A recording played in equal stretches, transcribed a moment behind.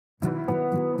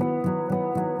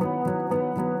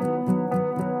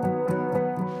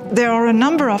There are a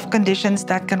number of conditions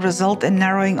that can result in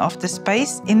narrowing of the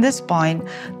space in the spine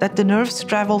that the nerves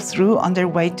travel through on their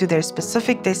way to their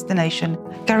specific destination,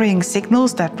 carrying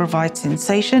signals that provide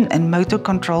sensation and motor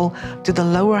control to the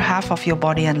lower half of your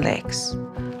body and legs.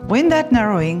 When that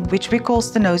narrowing, which we call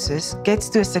stenosis, gets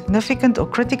to a significant or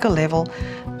critical level,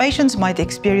 patients might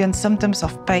experience symptoms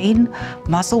of pain,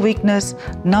 muscle weakness,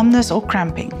 numbness, or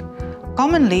cramping.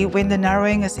 Commonly, when the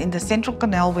narrowing is in the central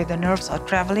canal where the nerves are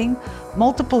traveling,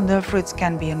 multiple nerve roots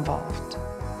can be involved.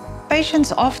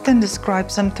 Patients often describe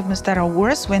symptoms that are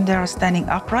worse when they are standing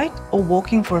upright or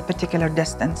walking for a particular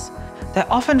distance. They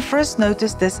often first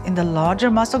notice this in the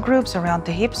larger muscle groups around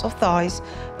the hips or thighs,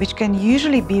 which can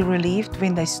usually be relieved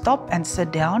when they stop and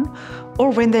sit down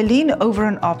or when they lean over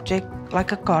an object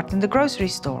like a cart in the grocery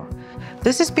store.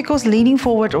 This is because leaning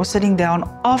forward or sitting down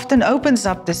often opens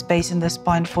up the space in the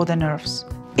spine for the nerves.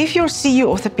 If your CU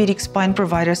orthopedic spine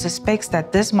provider suspects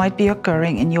that this might be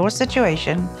occurring in your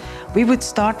situation, we would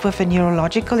start with a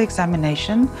neurological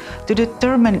examination to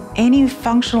determine any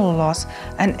functional loss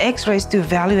and X-rays to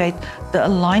evaluate the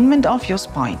alignment of your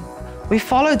spine. We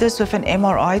follow this with an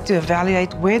MRI to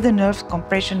evaluate where the nerve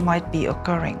compression might be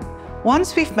occurring.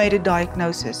 Once we've made a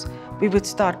diagnosis, we would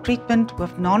start treatment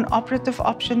with non-operative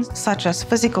options such as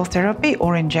physical therapy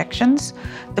or injections,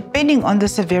 depending on the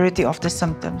severity of the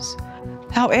symptoms.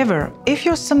 However, if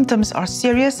your symptoms are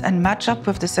serious and match up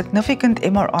with the significant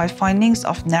MRI findings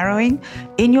of narrowing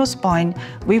in your spine,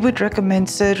 we would recommend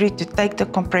surgery to take the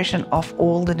compression of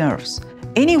all the nerves.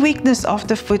 Any weakness of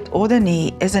the foot or the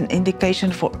knee is an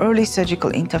indication for early surgical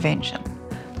intervention.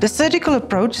 The surgical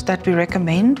approach that we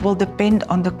recommend will depend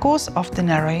on the cause of the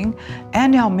narrowing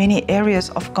and how many areas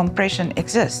of compression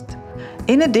exist.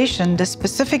 In addition, the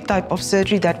specific type of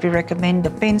surgery that we recommend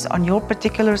depends on your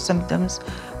particular symptoms,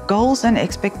 goals, and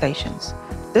expectations.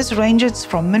 This ranges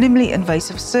from minimally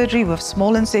invasive surgery with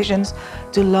small incisions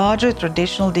to larger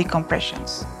traditional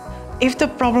decompressions. If the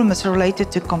problem is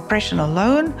related to compression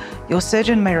alone, your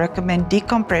surgeon may recommend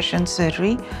decompression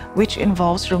surgery, which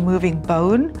involves removing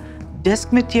bone,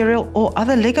 disc material, or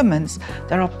other ligaments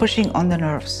that are pushing on the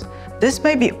nerves. This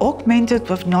may be augmented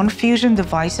with non-fusion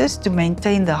devices to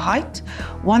maintain the height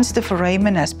once the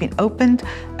foramen has been opened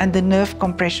and the nerve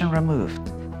compression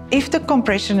removed. If the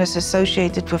compression is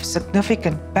associated with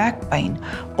significant back pain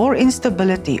or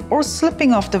instability or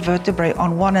slipping of the vertebrae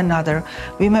on one another,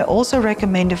 we may also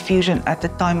recommend a fusion at the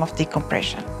time of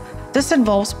decompression. This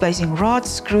involves placing rods,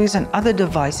 screws, and other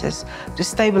devices to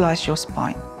stabilize your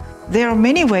spine. There are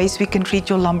many ways we can treat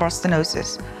your lumbar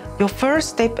stenosis. Your first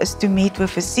step is to meet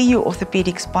with a CU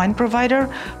orthopedic spine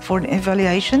provider for an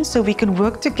evaluation so we can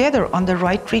work together on the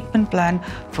right treatment plan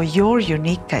for your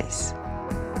unique case.